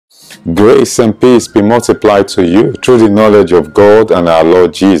Grace and peace be multiplied to you through the knowledge of God and our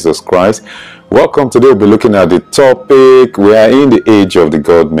Lord Jesus Christ. Welcome. Today we'll be looking at the topic. We are in the age of the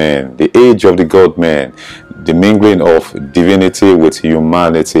God-man. The age of the God-man. The mingling of divinity with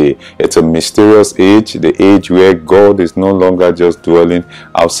humanity. It's a mysterious age, the age where God is no longer just dwelling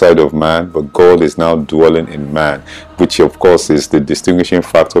outside of man, but God is now dwelling in man, which of course is the distinguishing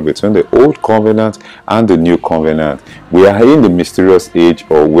factor between the old covenant and the new covenant. We are in the mysterious age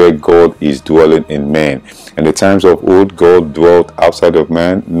of where God is dwelling in man. In the times of old, God dwelt outside of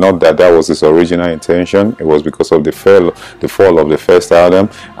man. Not that that was his original intention. It was because of the fall of the first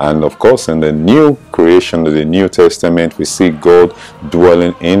Adam. And of course, in the new creation of the New Testament, we see God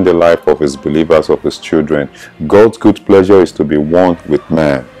dwelling in the life of his believers, of his children. God's good pleasure is to be one with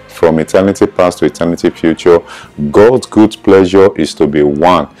man. From eternity past to eternity future, God's good pleasure is to be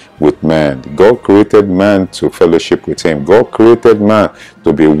one with man. God created man to fellowship with him. God created man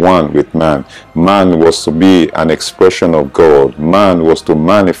to be one with man. Man was to be an expression of God. Man was to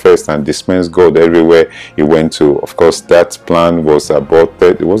manifest and dispense God everywhere he went to. Of course, that plan was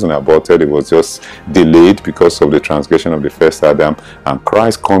aborted. It wasn't aborted, it was just delayed because of the transgression of the first Adam. And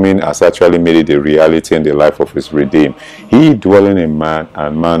Christ coming has actually made it a reality in the life of his redeemed. He dwelling in man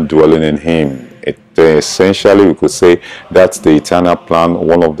and man dwelling in him. Essentially, we could say that's the eternal plan,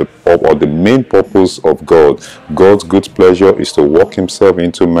 one of the main purpose of God. God's good pleasure is to work himself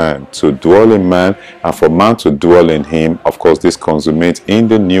into man, to dwell in man, and for man to dwell in him. Of course, this consummates in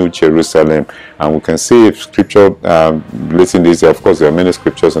the New Jerusalem. And we can see if scripture relating this, of course, there are many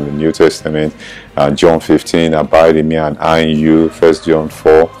scriptures in the New Testament. John 15, abide in me and I in you. 1 John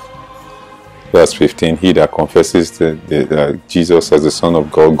 4. Verse 15, he that confesses Jesus as the Son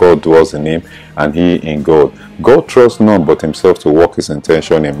of God, God dwells in him and he in God. God trusts none but himself to work his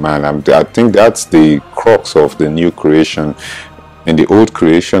intention in man. I think that's the crux of the new creation. In the old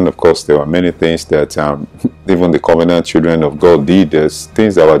creation, of course, there were many things that even the covenant children of God did. There's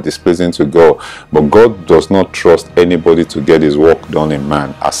things that were displeasing to God. But God does not trust anybody to get his work done in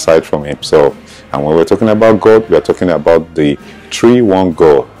man, aside from himself. And when we're talking about God, we are talking about the three-one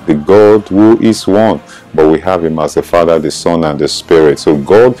God. The God who is one, but we have him as the Father, the Son, and the Spirit. So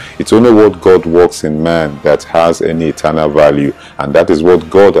God, it's only what God works in man that has any eternal value, and that is what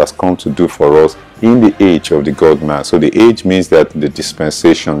God has come to do for us in the age of the God-man. So the age means that the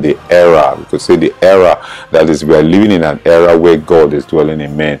dispensation, the era, we could say the era, that is, we are living in an era where God is dwelling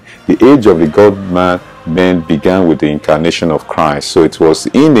in man. The age of the God-man then began with the incarnation of Christ. So it was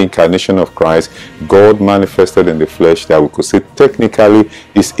in the incarnation of Christ, God manifested in the flesh, that we could say technically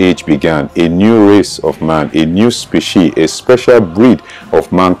this age began. A new race of man, a new species, a special breed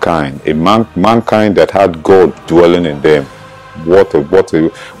of mankind, mankind that had God dwelling in them. What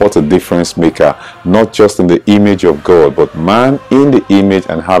a difference maker. Not just in the image of God, but man in the image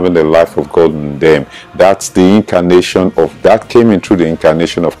and having the life of God in them. That's the incarnation of that, came in through the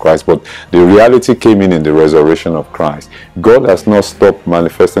incarnation of Christ, but the reality came in the resurrection of Christ. God has not stopped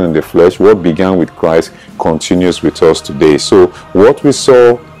manifesting in the flesh. What began with Christ continues with us today. So what we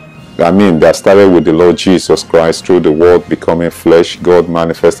saw, that started with the Lord Jesus Christ through the word becoming flesh, God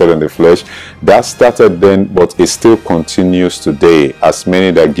manifested in the flesh. That started then, but it still continues today. As many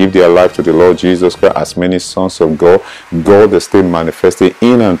that give their life to the Lord Jesus Christ, as many sons of God, God is still manifesting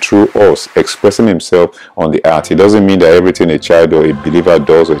in and through us, expressing himself on the earth. It doesn't mean that everything a child or a believer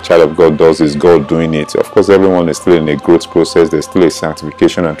does or a child of God does is God doing it. Of course, everyone is still in a growth process. There's still a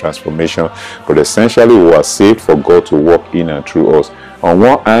sanctification and transformation, but essentially we are saved for God to work in and through us. On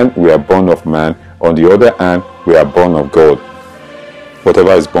one hand, we are born of man. On the other hand, we are born of God.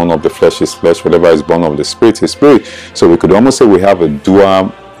 Whatever is born of the flesh is flesh. Whatever is born of the spirit is spirit. So we could almost say we have a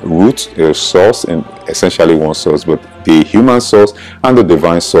dual root, a source, and essentially one source, but the human source and the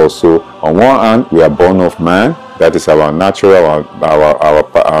divine source. So on one hand, we are born of man. That is our natural,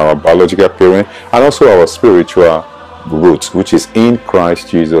 our biological parent, and also our spiritual root, which is in Christ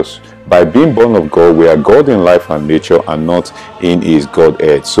Jesus. By being born of God, we are God in life and nature and not in his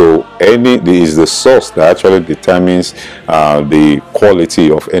Godhead. So is the source that actually determines the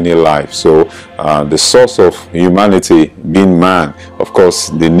quality of any life. So the source of humanity being man, of course,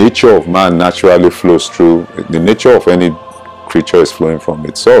 the nature of man naturally flows through. The nature of any creature is flowing from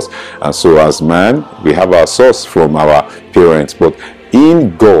its source. And so as man, we have our source from our parents. But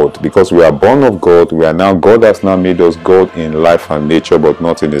in God, because we are born of God. We are now, God has now made us God in life and nature, but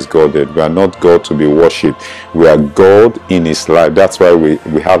not in his Godhead. We are not God to be worshipped. We are God in his life. That's why we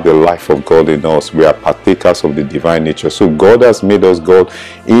have the life of God in us. We are partakers of the divine nature. So God has made us God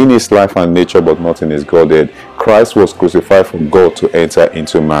in his life and nature, but not in his Godhead. Christ was crucified for God to enter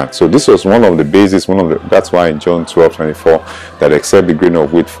into man. So this was one of the bases, that's why in John 12:24, that except the grain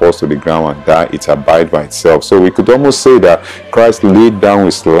of wheat falls to the ground and die, it abide by itself. So we could almost say that Christ laid down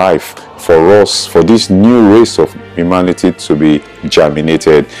his life for us, for this new race of humanity to be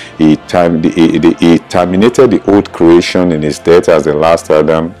germinated. He terminated the old creation in his death as the last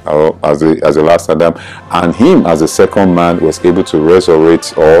Adam, or as the last Adam, and him as the second man was able to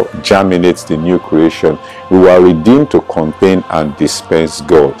resurrect or germinate the new creation. We were redeemed to contain and dispense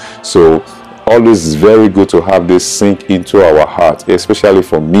God. So always is very good to have this sink into our heart, especially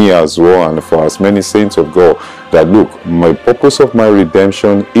for me as well, and for as many saints of God, that look, my purpose of my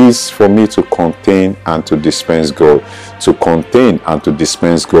redemption is for me to contain and to dispense God, to contain and to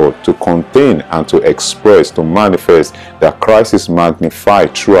dispense God, to contain and to express, to manifest that Christ is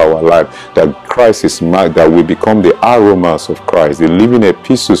magnified through our life, that Christ is that we become the aromas of Christ, the living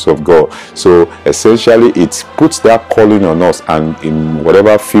epistles of God. So essentially it puts that calling on us, and in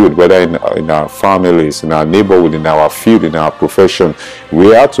whatever field, whether in our families, in our neighborhood, in our field, in our profession,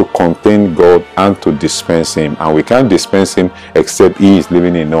 we are to contain God and to dispense him, and we can't dispense him except he is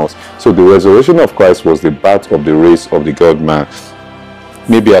living in us. So the resurrection of Christ was the birth of the race of the God man.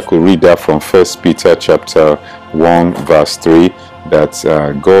 Maybe I could read that from 1 Peter chapter 1 verse 3, that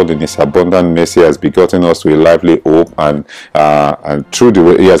God in his abundant mercy has begotten us to a lively hope, and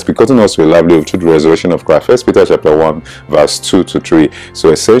through he has begotten us to a lively hope through the resurrection of Christ. 1 Peter chapter 1 verse 2 to 3.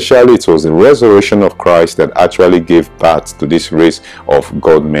 So essentially it was the resurrection of Christ that actually gave birth to this race of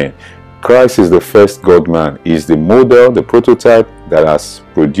God men. Christ is the first God man. He is the model, the prototype that has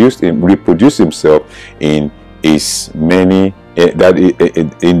reproduced himself in his many in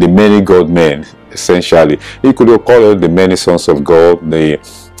the many God men. Essentially, you could call it the many sons of God, the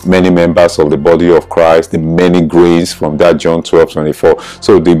many members of the body of Christ, the many grains from that John 12:24.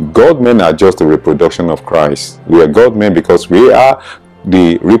 So the God men are just the reproduction of Christ. We are God men because we are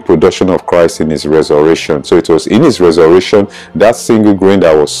the reproduction of Christ in his resurrection. So it was in his resurrection, that single grain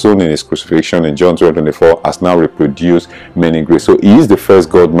that was sown in his crucifixion in John 12:24 has now reproduced many grains. So he is the first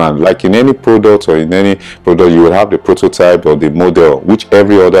God man. Like in any product, or in any product, you will have the prototype or the model, which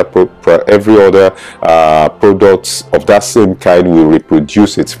every other products of that same kind will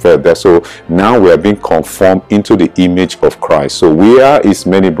reproduce it further. So now we are being conformed into the image of Christ. So we are his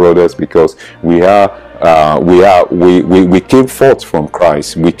many brothers because we came forth from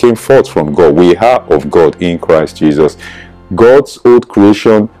Christ. We came forth from God. We are of God in Christ Jesus. God's old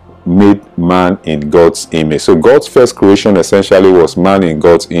creation made man in God's image. So God's first creation essentially was man in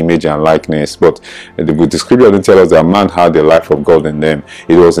God's image and likeness, but the scripture didn't tell us that man had the life of God in them.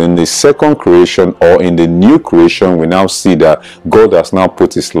 It was in the second creation, or in the new creation, we now see that God has now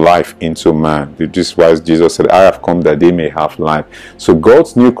put his life into man. This is why Jesus said, I have come that they may have life. So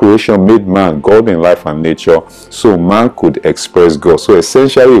God's new creation made man God in life and nature, so man could express God. So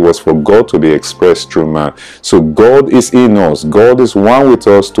essentially it was for God to be expressed through man. So God is in us. God is one with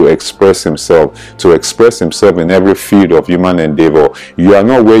us to express himself in every field of human endeavor. You are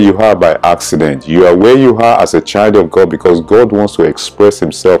not where you are by accident. You are where you are as a child of God because God wants to express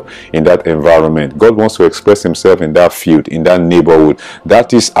himself in that environment. God wants to express himself in that field, in that neighborhood.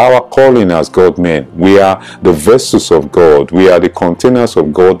 That is our calling as God men. We are the vessels of God. We are the containers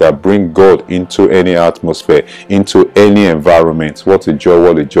of God that bring God into any atmosphere, into any environment. What a joy,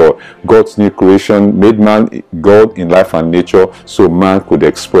 what a joy. God's new creation made man God in life and nature, so man could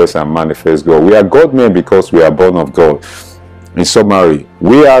express and manifest God. We are God men because we are born of God. In summary,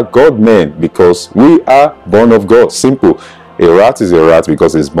 we are God men because we are born of God. Simple. A rat is a rat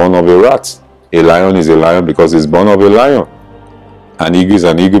because it's born of a rat. A lion is a lion because it's born of a lion. An eagle is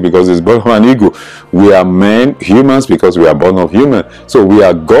an eagle because it's born of an eagle. We are men, humans, because we are born of human. So we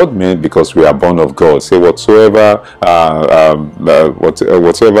are God men because we are born of God. Say whatsoever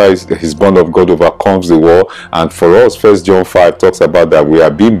is born of God overcomes the world. And for us, 1 John 5 talks about that we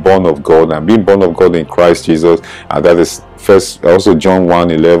are being born of God and being born of God in Christ Jesus. And that is first also John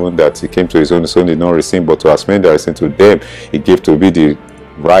 1:11, that he came to his own did not receive, but to as many that receive to them he gave to be the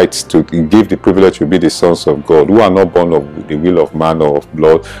right to give the privilege to be the sons of God, who are not born of the will of man or of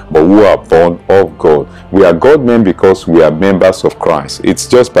blood, but who are born of God. We are God men because we are members of Christ. It's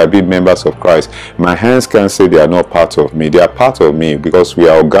just by being members of Christ. My hands can't say they are not part of me. They are part of me because we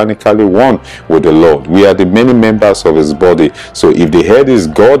are organically one with the Lord. We are the many members of his body. So if the head is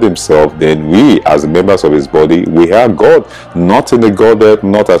God himself, then we as the members of his body, we are God, not in the Godhead,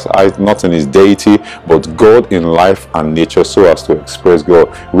 not in his deity, but God in life and nature, so as to express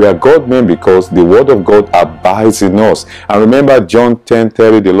God. We are God men because the word of God abides in us. And remember John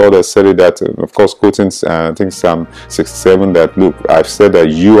 10:30, the Lord has said it, that of course quoting I think Psalm 67, that look, I've said that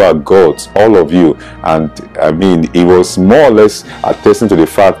you are gods, all of you. And I mean, it was more or less attesting to the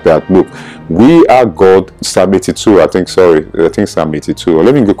fact that look, we are God. Psalm 82, I think Psalm 82.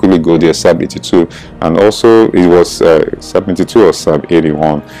 Let me quickly go there, Psalm 82. And also it was Psalm 82 or Psalm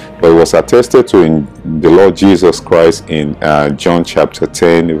 81. But it was attested to in the Lord Jesus Christ in John chapter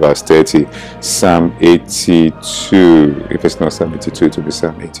 10, verse 30. Psalm 82. If it's not Psalm 82, it will be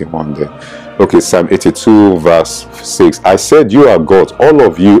Psalm 81 there. Okay, Psalm 82, verse 6. I said, you are God. All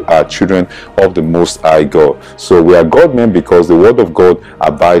of you are children of the Most High God. So we are God men because the word of God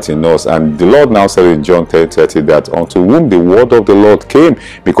abides in us. And the Lord now said in John 10:30 that unto whom the word of the Lord came,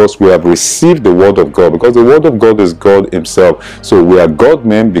 because we have received the word of God, because the word of God is God himself. So we are God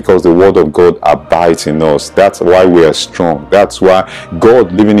men because the word of God abides in us. That's why we are strong. That's why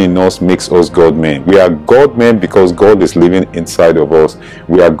God living in us makes us God men. We are God men because God is living inside of us.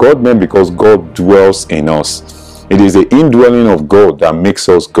 We are God men because God dwells in us. It is the indwelling of God that makes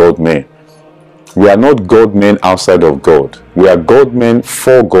us God men. We are not God men outside of God. We are God men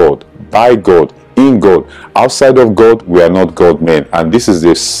for God, by God, in God. Outside of God, we are not God men. And this is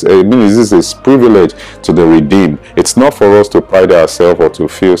this privilege to the redeemed. It's not for us to pride ourselves or to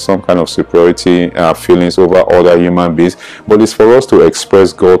feel some kind of superiority feelings over other human beings, but it's for us to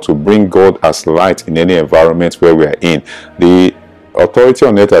express God, to bring God as light in any environment where we are in. The authority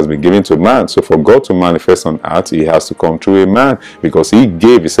on earth has been given to man. So for God to manifest on earth, he has to come through a man, because he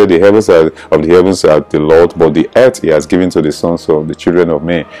said the heavens are of the heavens are the Lord, but the earth he has given to the sons of the children of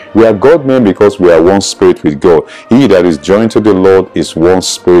men. We are God men because we are one spirit with God. He that is joined to the Lord is one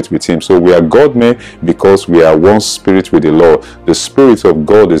spirit with him. So we are God men because we are one spirit with the Lord. The spirit of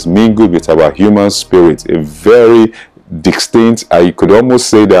God is mingled with our human spirit. A very distinct, I could almost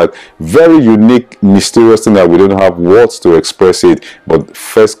say that very unique, mysterious thing that we don't have words to express it. But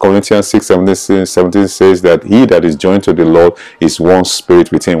 1 Corinthians 6:17 says that he that is joined to the Lord is one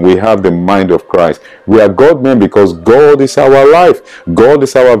spirit with him. We have the mind of Christ. We are God men because God is our life. God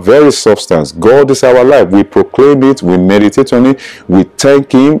is our very substance. God is our life. We proclaim it, we meditate on it, we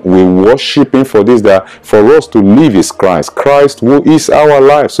thank him, we worship him for this, that for us to live is Christ. Christ who is our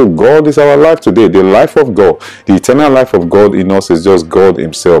life. So God is our life today. The life of God, the eternal life of God in us is just God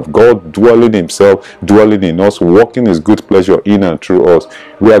himself. God dwelling himself, dwelling in us, working his good pleasure in and through us.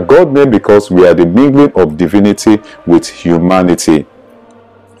 We are God men because we are the mingling of divinity with humanity.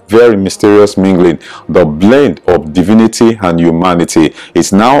 Very mysterious mingling, the blend of divinity and humanity.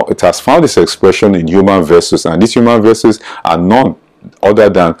 It has found its expression in human vessels, and these human vessels are none other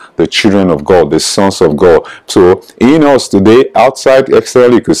than the children of God, the sons of God. So in us today, outside,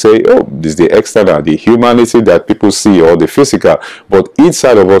 externally, you could say, oh, this is the external, the humanity that people see, or the physical. But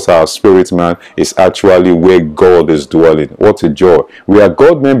inside of us, our spirit man is actually where God is dwelling. What a joy. We are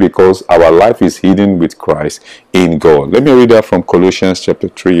God men because our life is hidden with Christ in God. Let me read that from Colossians chapter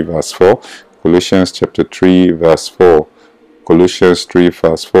 3 verse 4. Colossians chapter 3 verse 4. Colossians 3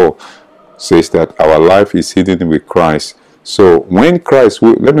 verse 4 says that our life is hidden with Christ. So when Christ,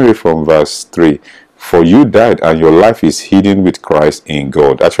 let me read from verse 3. For you died and your life is hidden with Christ in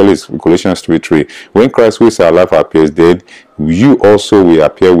God. Actually, it's Colossians 3:3. When Christ, who is our life, appears, then you also will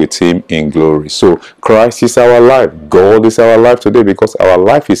appear with him in glory. So Christ is our life. God is our life today because our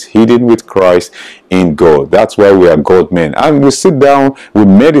life is hidden with Christ in God. That's why we are God men. And we sit down, we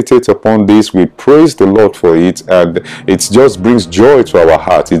meditate upon this, we praise the Lord for it, and it just brings joy to our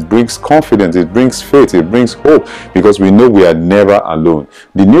heart. It brings confidence, it brings faith, it brings hope, because we know we are never alone.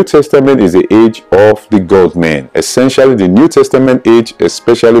 The New Testament is the age of the God men. Essentially, the New Testament age,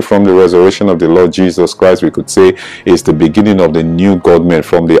 especially from the resurrection of the Lord Jesus Christ, we could say is the beginning of the new God men,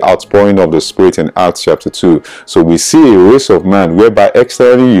 from the outpouring of the Spirit in Acts chapter 2. So we see a race of man whereby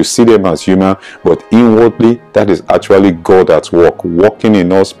externally you see them as human, but inwardly that is actually God at work, working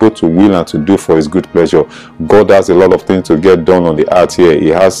in us both to will and to do for his good pleasure. God has a lot of things to get done on the earth here. He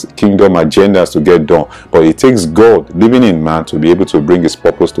has kingdom agendas to get done, but it takes God living in man to be able to bring his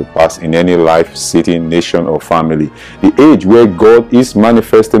purpose to pass in any life, city, nation, or family. The age where God is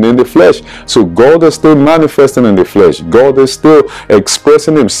manifesting in the flesh. So God is still manifesting in the flesh. God is still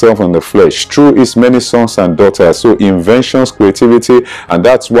expressing himself in the flesh through his many sons and daughters. So inventions, creativity, and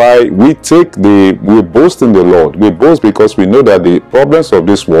that's why we boast in the Lord. We boast because we know that the problems of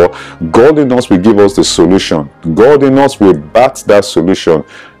this world, God in us will give us the solution. God in us will bat that solution.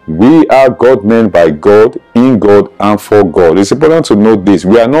 We are God men by God, in God, and for God. It's important to note this.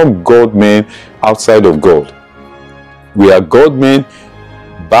 We are not God men outside of God. We are God men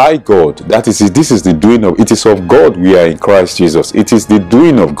by God. That is, this is the doing of, it is of God we are in Christ Jesus. It is the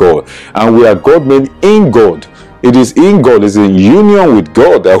doing of God. And we are God men in God. It is in God, it's in union with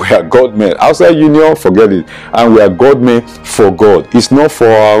God that we are God men. Outside union, forget it. And we are God men for God. It's not for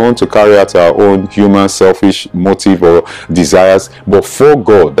our own to carry out our own human selfish motive or desires, but for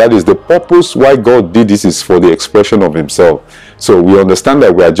God. That is the purpose why God did this, is for the expression of himself. So we understand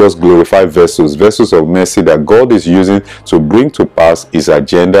that we are just glorified vessels of mercy that God is using to bring to pass his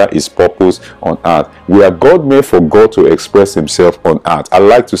agenda, his purpose on earth. We are God made for God to express himself on earth. I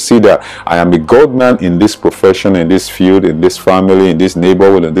like to see that I am a God man in this profession, in this field, in this family, in this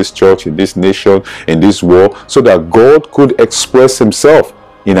neighborhood, in this church, in this nation, in this world, so that God could express himself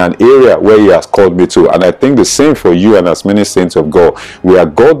in an area where he has called me to. And I think the same for you and as many saints of God. We are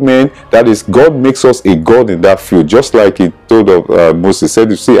God men. That is, God makes us a God in that field. Just like he told of Moses,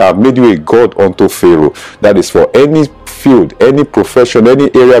 said, you see, I've made you a God unto Pharaoh. That is for any field, any profession, any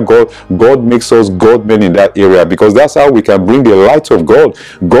area. God makes us God men in that area, because that's how we can bring the light of God.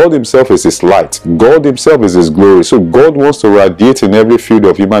 God himself is his light. God himself is his glory. So God wants to radiate in every field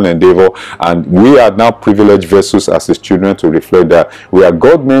of human endeavor, and we are now privileged vessels as his children to reflect that. We are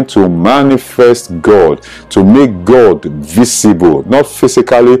God men to manifest God, to make God visible, not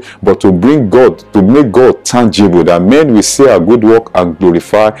physically, but to bring God, to make God tangible, that men will see our good work and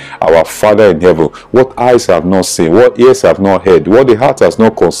glorify our Father in heaven. What eyes have not seen, what ears have not heard, what the heart has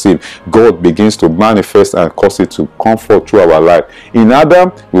not conceived, God begins to manifest and cause it to come forth through our life. In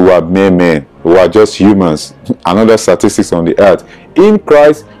Adam, we were mere men. We are just humans. Another statistics on the earth. In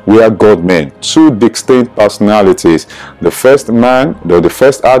Christ, we are God men. Two distinct personalities. The first man, the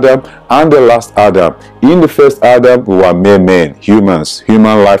first Adam, and the last Adam. In the first Adam, we were mere men, humans,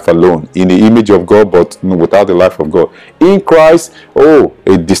 human life alone, in the image of God, but without the life of God. In Christ,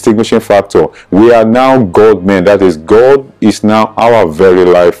 a distinguishing factor. We are now God men. That is, God is now our very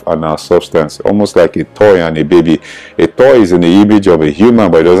life and our substance. Almost like a toy and a baby. A toy is in the image of a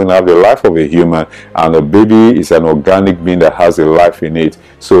human, but it doesn't have the life of a human. And a baby is an organic being that has a life in it.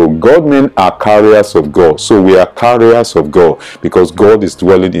 So God men are carriers of God. So we are carriers of God, because God is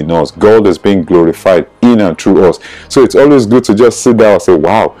dwelling in us. God is being glorified in and through us. So it's always good to just sit down and say,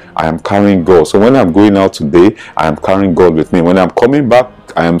 wow, I am carrying God. So when I'm going out today, I am carrying God with me. When I'm coming back,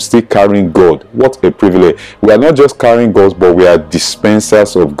 I am still carrying God. What a privilege. We are not just carrying God, but we are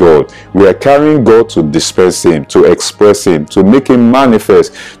dispensers of God. We are carrying God to dispense him, to express him, to make him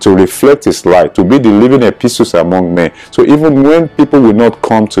manifest, to reflect his light, to be the living epistles among men. So even when people will not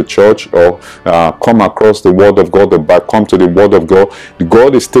come to church or come across the word of God, come to the word of God,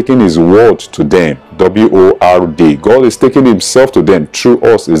 God is taking his word to them. W-O-R-D. God is taking himself to them through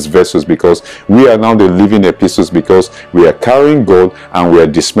us as vessels, because we are now the living epistles, because we are carrying God and we are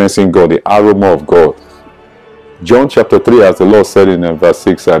dispensing God, the aroma of God. John chapter 3, as the Lord said in verse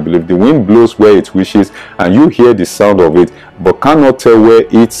 6, I believe, the wind blows where it wishes, and you hear the sound of it, but cannot tell where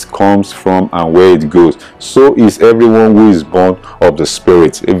it comes from and where it goes. So is everyone who is born of the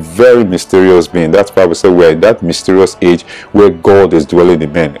Spirit. A very mysterious being. That's why we say we're in that mysterious age where God is dwelling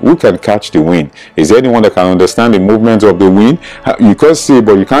in men. Who can catch the wind? Is there anyone that can understand the movement of the wind? You can see it,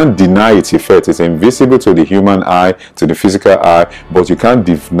 but you can't deny its effect. It's invisible to the human eye, to the physical eye, but you can't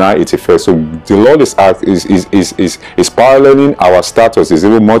deny its effect. So the Lord is paralleling our status. Is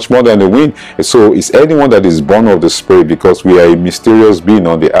even much more than the wind. So is anyone that is born of the Spirit, because we are a mysterious being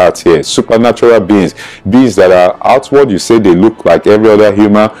on the earth here. Supernatural beings. Beings that are outward, you say they look like every other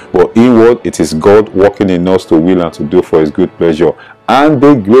human, but inward, it is God working in us to will and to do for his good pleasure. and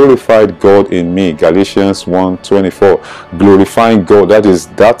they glorified God in me. Galatians 1:24. Glorifying God,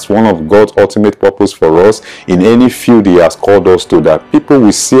 that's one of God's ultimate purpose for us in any field he has called us to, that people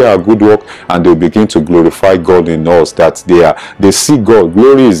will see our good work and they'll begin to glorify God in us, that they see God.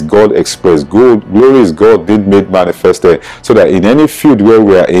 Glory is God expressed. Glory is God made manifested, so that in any field where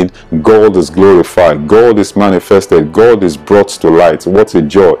we are in, God is glorified, God is manifested, God is brought to light. What a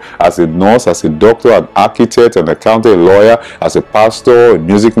joy. As a nurse, as a doctor, an architect, an accountant, a lawyer, as a pastor, a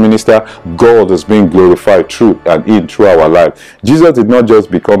music minister, God is being glorified through our life. Jesus did not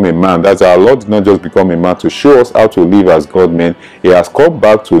just become a man. That's our Lord did not just become a man to show us how to live as God men. He has come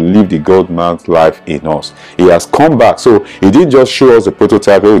back to live the God man's life in us. He has come back. So he didn't just show us a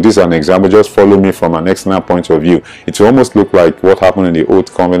prototype. Oh, this is an example. Just follow me from an external point of view. It will almost look like what happened in the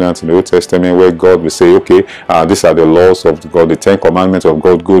Old Covenant, in the Old Testament, where God will say, okay, these are the laws of God, the 10 commandments of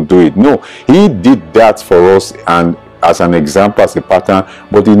God, go do it. No, he did that for us and as an example, as a pattern,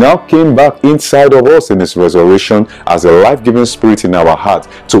 but he now came back inside of us in his resurrection as a life-giving spirit in our heart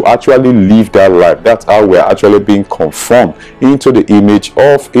to actually live that life. That's how we're actually being conformed into the image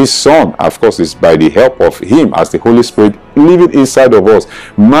of his Son. Of course, it's by the help of him as the Holy Spirit living inside of us,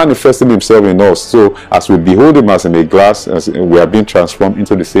 manifesting himself in us. So as we behold him as in a glass, as we are being transformed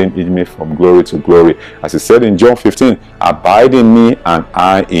into the same image from glory to glory. As he said in John 15, abide in me and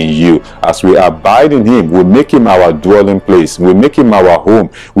I in you. As we abide in him, we make him our dwelling place. We make him our home.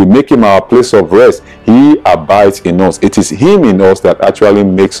 We make him our place of rest. He abides in us. It is him in us that actually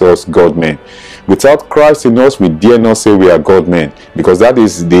makes us God-men. Without Christ in us, we dare not say we are God-men, because that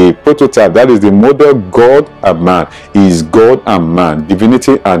is the prototype, that is the model. God and man. He is God and man,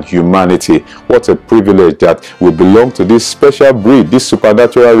 divinity and humanity. What a privilege that we belong to this special breed, this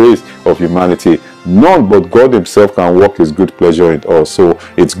supernatural race of humanity. None but God himself can work his good pleasure in us. So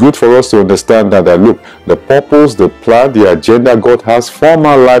it's good for us to understand that look, the purpose, the plan, the agenda God has for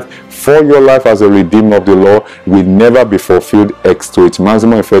my life, for your life as a redeemer of the law, will never be fulfilled to its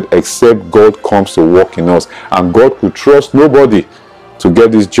maximum effect except God comes to work in us. And God could trust nobody to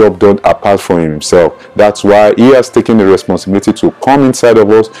get this job done apart from himself. That's why he has taken the responsibility to come inside of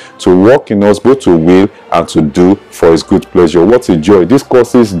us, to work in us, both to will and to do for his good pleasure. What a joy. This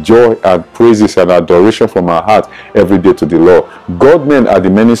causes joy and praises and adoration from our heart every day to the Lord. God-men are the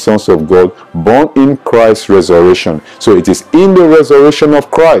many sons of God, born in Christ's resurrection. So it is in the resurrection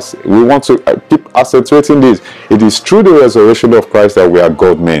of Christ. We want to keep accentuating this. It is through the resurrection of Christ that we are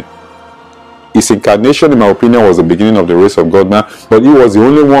God-men. His incarnation, in my opinion, was the beginning of the race of God-man, but he was the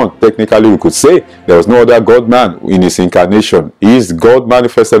only one, technically we could say, there was no other God-man in his incarnation. He is God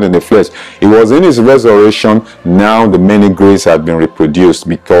manifested in the flesh. It was in his resurrection, now the many grains had been reproduced,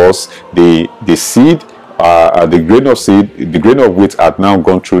 because the seed, the grain of seed, the grain of wheat had now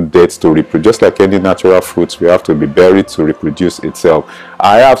gone through death to reproduce. Just like any natural fruits, we have to be buried to reproduce itself.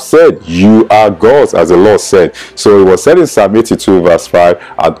 I have said, you are gods, as the Lord said. So it was said in Psalm 82 verse 5,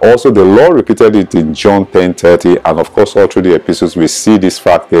 and also the Lord repeated it in John 10:30, and of course all through the epistles we see this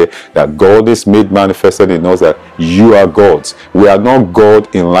fact there, that God is made manifested in us, that you are gods. We are not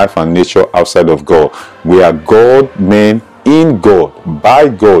God in life and nature outside of God. We are God men in God, by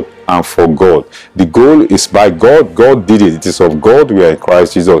God, and for God. The goal is by God. God did it. It is of God we are in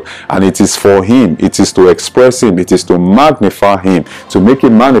Christ Jesus, and it is for him. It is to express him. It is to magnify him, to make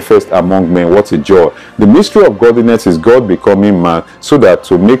him manifest among men. What a joy. The mystery of godliness is God becoming man, so that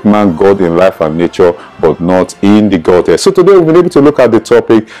to make man God in life and nature, but not in the Godhead. So today we've been able to look at the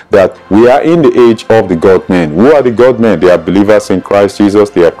topic that we are in the age of the God-men. Who are the God-men? They are believers in Christ Jesus.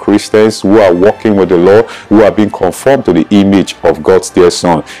 They are Christians who are walking with the Lord, who are being conformed to the image of God's dear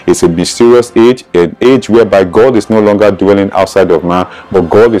Son. It's a mysterious age, an age whereby God is no longer dwelling outside of man, but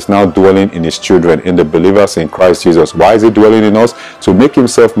God is now dwelling in his children, in the believers in Christ Jesus. Why is he dwelling in us? To make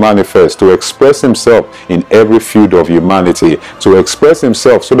himself manifest, to express himself in every field of humanity, to express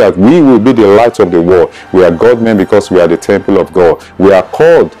himself so that we will be the light of the world. We are God-men because we are the temple of God. We are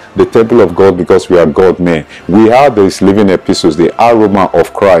called the temple of God because we are God-men. We are these living epistles, the aroma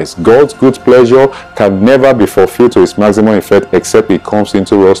of Christ. God's good pleasure can never be fulfilled to its maximum effect except he comes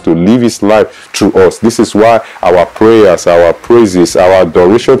into us to live his life through us. This is why our prayers, our praises, our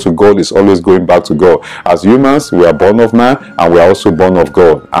adoration to God is always going back to God. As humans, we are born of man and we are also born of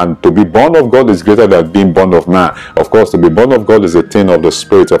God. And to be born of God is greater than being born of man. Of course, to be born of God is a thing of the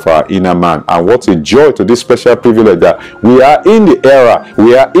spirit of our inner man. And what a joy to this special privilege that we are in the era,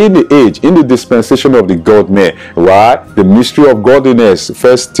 we are in the age, in the dispensation of the God-men. Why? The mystery of godliness.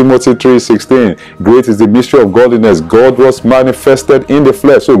 1 Timothy 3:16. Great is the mystery of godliness. God was manifested in the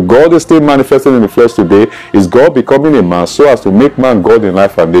flesh. So So God is still manifesting in the flesh today. Is God becoming a man so as to make man God in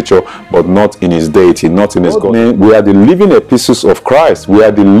life and nature, but not in his deity, not in his God. We are the living epistles of Christ. We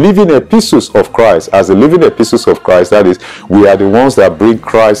are the living epistles of Christ. As the living epistles of Christ, that is, we are the ones that bring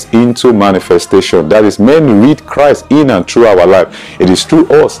Christ into manifestation. That is, men read Christ in and through our life. It is through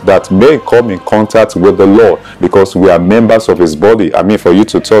us that men come in contact with the Lord, because we are members of his body. I mean, for you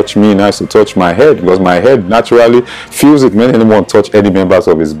to touch me now is to touch my head, because my head naturally feels it when anyone touch any members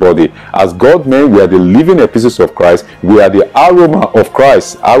of his body. As God men, we are the living epistles of Christ. We are the aroma of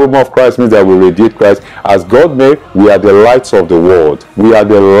Christ. Aroma of Christ means that we radiate Christ. As God made, we are the lights of the world. We are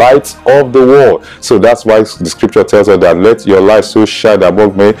the lights of the world. So that's why the scripture tells us that let your light so shine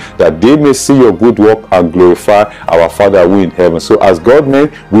among men that they may see your good work and glorify our Father who in heaven. So as God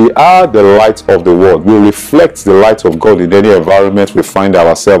made, we are the light of the world. We reflect the light of God in any environment we find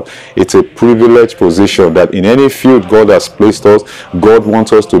ourselves. It's a privileged position that in any field God has placed us, God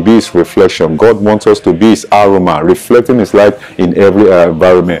wants us to be his reflection. God wants us to be his aroma, reflecting his light in every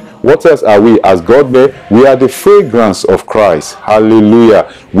environment. What else are we? As God made, we are the fragrance of Christ.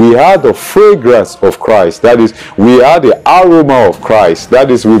 Hallelujah. We are the fragrance of Christ. That is, we are the aroma of Christ.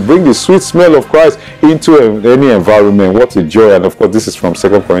 That is, we bring the sweet smell of Christ into any environment. What a joy. And of course, this is from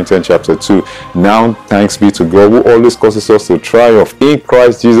 2 Corinthians chapter 2. Now, thanks be to God who always causes us to triumph in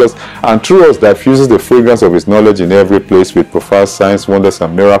Christ Jesus, and through us diffuses the fragrance of his knowledge in every place with profound signs, wonders,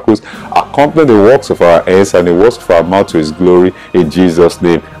 and miracles, accompany the works of our hands and the works of our mouth to his glory in Jesus'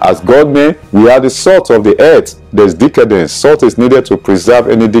 name. As God men, we are the salt of the earth. There's decadence. Salt is needed to preserve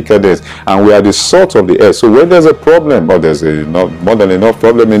any decadence, and we are the salt of the earth. So when there's a problem, or there's more than enough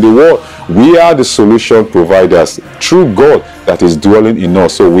problem in the world, we are the solution providers through God that is dwelling in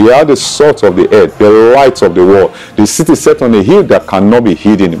us. So we are the salt of the earth, the light of the world, the city set on a hill that cannot be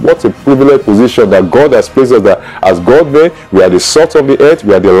hidden. What a privileged position that God has placed us, that as God made, we are the salt of the earth,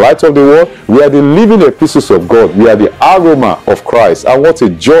 we are the light of the world, we are the living epistles of God, we are the aroma of Christ. And what a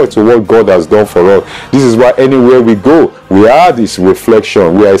joy to what God has done for us. This is why anywhere we go, we are this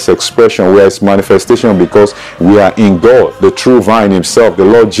reflection, we are his expression, we are his manifestation, because we are in God, the true vine himself, the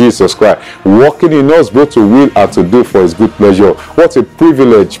Lord Jesus Christ, working in us both to will and to do for his good pleasure. What a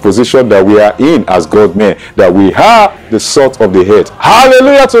privileged position that we are in as God men, that we are the salt of the earth.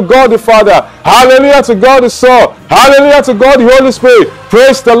 Hallelujah to God the Father. Hallelujah to God the Son. Hallelujah to God the Holy Spirit.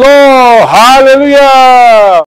 Praise the Lord. Hallelujah.